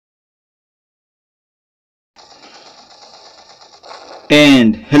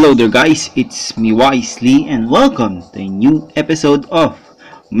And hello there guys, it's me Wisely and welcome to a new episode of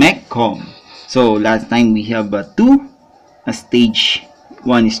MechCom. So last time we have two a stage,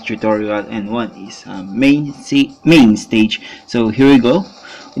 one is tutorial and one is main stage. So here we go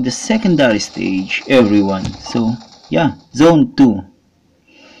with the secondary stage everyone. So yeah, zone 2.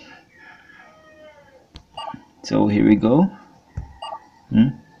 So here we go.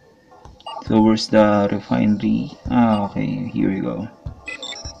 So where's the refinery? Okay, here we go.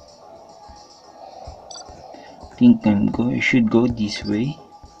 Think I should go this way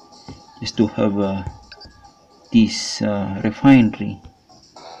just to have this refinery.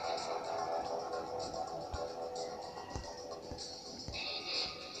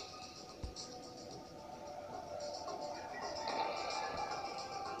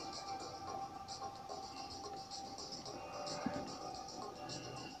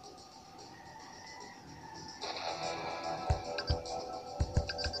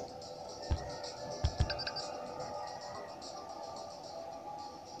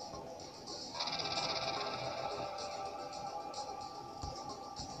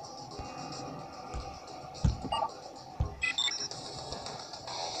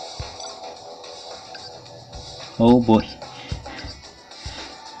 Oh boy,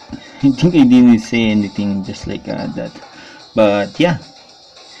 I think I didn't say anything just like that, but yeah,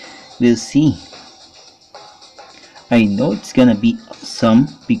 we'll see. I know it's gonna be awesome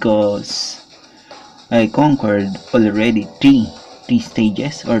because I conquered already three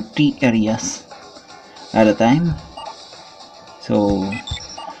stages or 3 areas at a time, so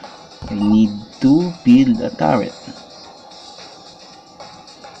I need to build a turret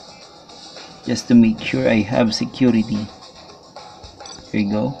just to make sure I have security. Here we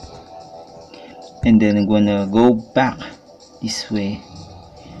go, and then I'm gonna go back this way.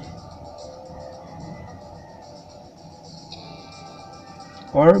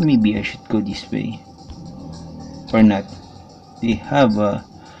 Or maybe I should go this way or not. They have a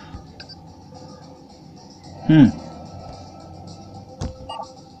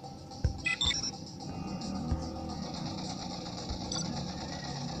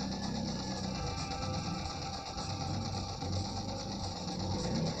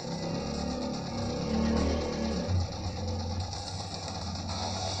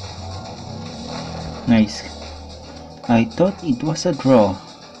nice. I thought it was a draw.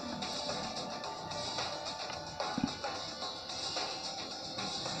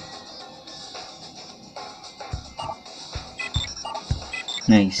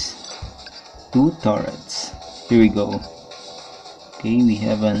 Nice. 2 turrets. Here we go. Okay, we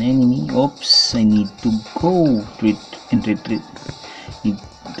have an enemy. Oops, I need to go retreat. Need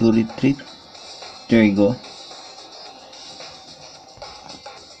to retreat. There you go.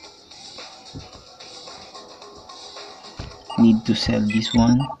 Need to sell this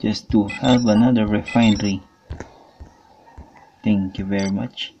one just to have another refinery. Thank you very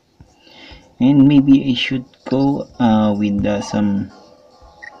much. And maybe I should go with some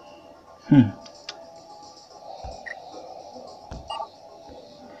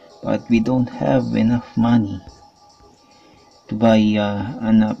but we don't have enough money to buy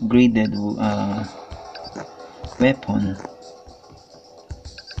an upgraded weapon.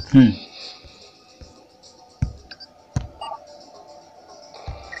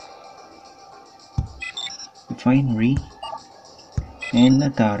 Refinery and a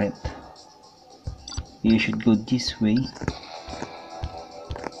turret. You should go this way.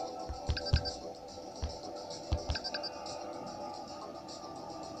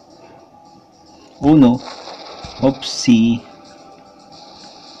 Oh no, oopsie.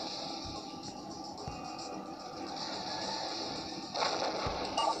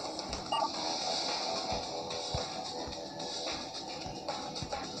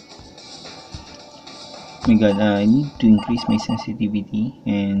 Oh my god, I need to increase my sensitivity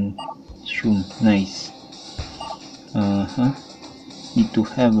and zoom. Nice. Need to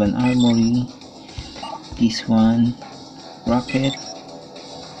have an armory. This one, rocket.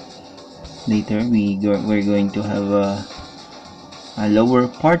 Later we're going to have a lower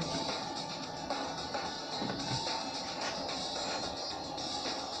part.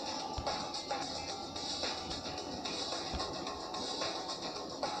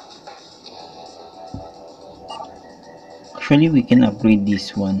 Actually we can upgrade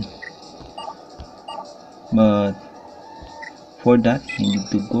this one, but for that I need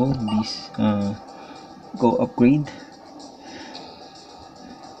to go upgrade.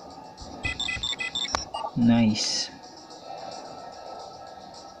 Nice.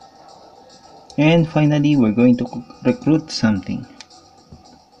 And finally we're going to recruit something.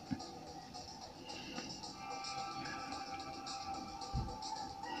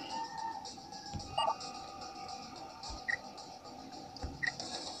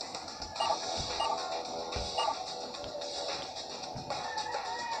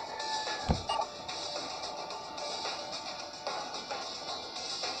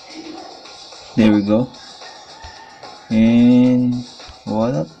 There we go. And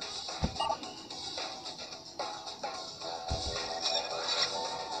what up?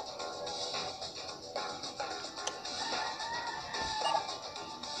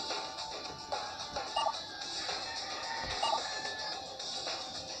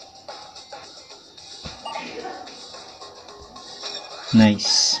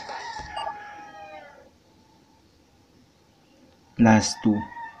 Nice. Last two.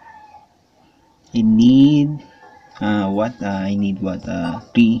 I need what? I need what?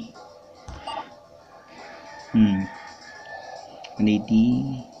 3.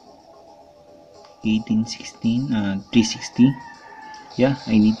 180, 18, 16, 360. Yeah,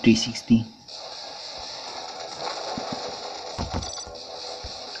 I need 360.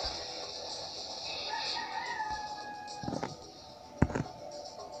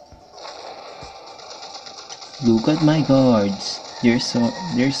 Look at my cards. They're so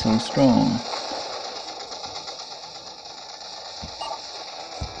strong.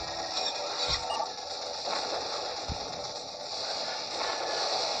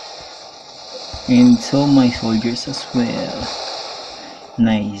 And so my soldiers as well.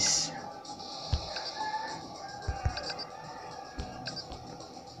 Nice.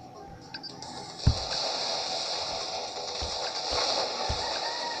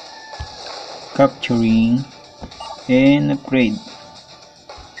 Capturing and upgrade.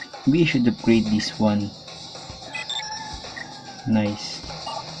 We should upgrade this one. Nice.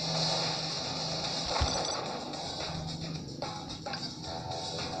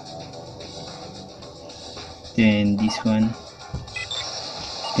 Then this one.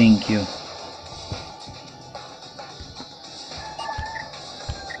 Thank you.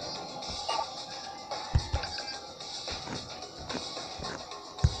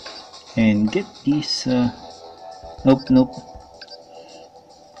 And get this nope,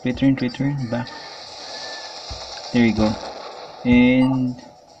 return back. There you go. And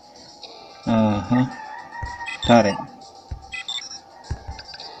turret.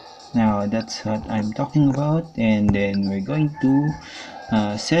 Now that's what I'm talking about. And then we're going to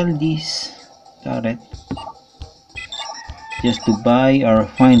sell this turret just to buy our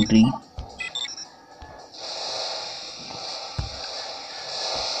foundry.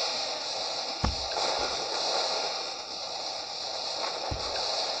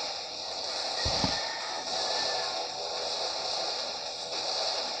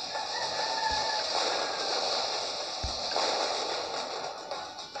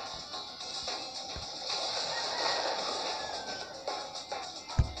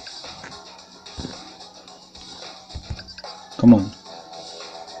 Come on.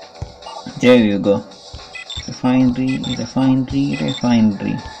 There you go. Refinery.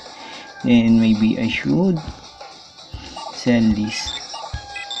 Then maybe I should sell this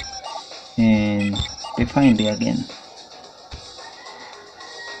and refinery again.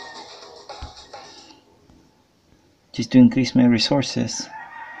 Just to increase my resources.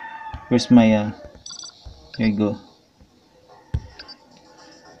 Where's my there you go.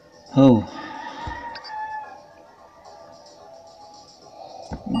 Oh.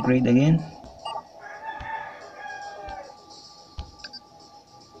 Upgrade again.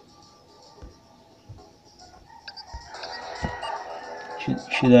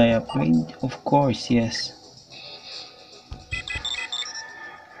 Should I upgrade? Of course, yes.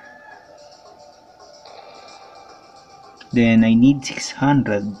 Then I need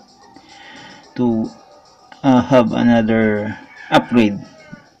 600 to have another upgrade.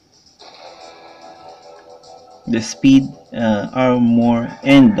 The speed, armor,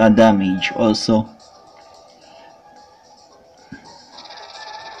 and damage also.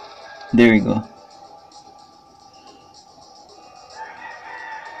 There you go.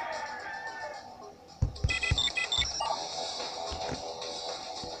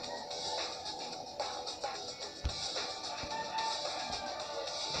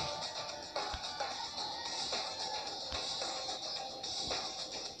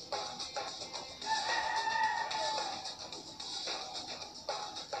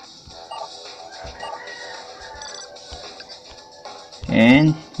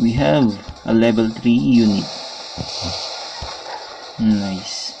 And we have a level 3 unit.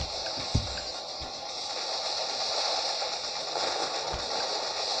 Nice.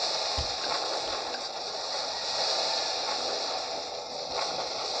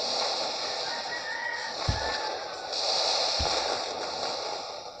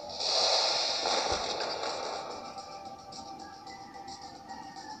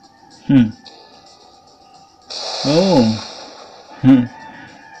 Oh.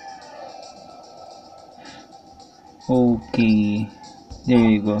 Okay, there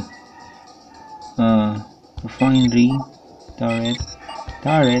you go. refinery, turret,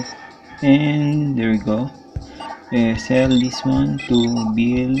 and there we go. Sell this one to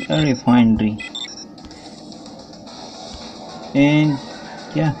build a refinery, and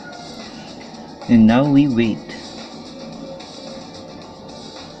yeah, and now we wait.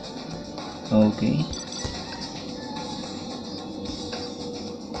 Okay.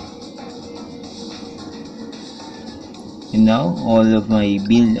 And now I've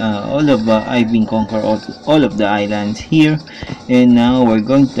been conquer all of the islands here, and now we're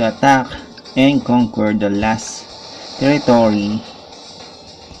going to attack and conquer the last territory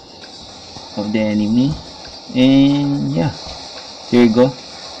of the enemy. And yeah, here we go.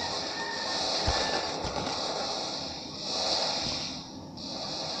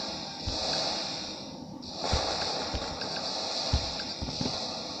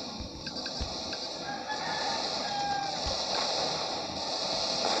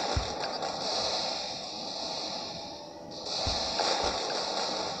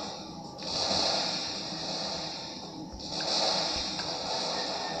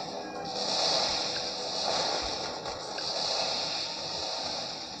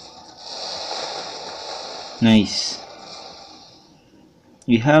 Nice.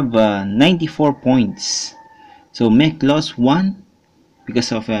 We have 94 points. So Mech lost 1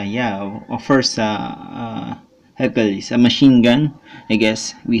 because of first Heckle is a machine gun. I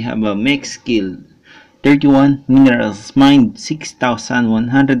guess we have a Mech skill 31, minerals mined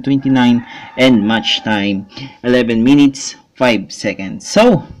 6,129, and match time 11 minutes 5 seconds.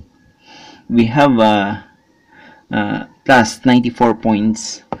 So we have plus 94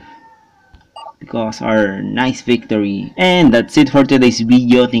 points because our nice victory. And that's it for today's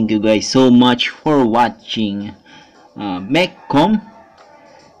video. Thank you guys so much for watching MechCom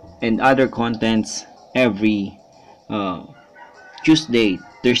and other contents every Tuesday,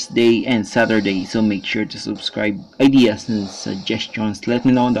 Thursday, and Saturday. So make sure to subscribe. Ideas and suggestions, let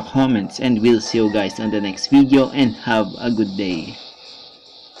me know in the comments, and we'll see you guys on the next video, and have a good day.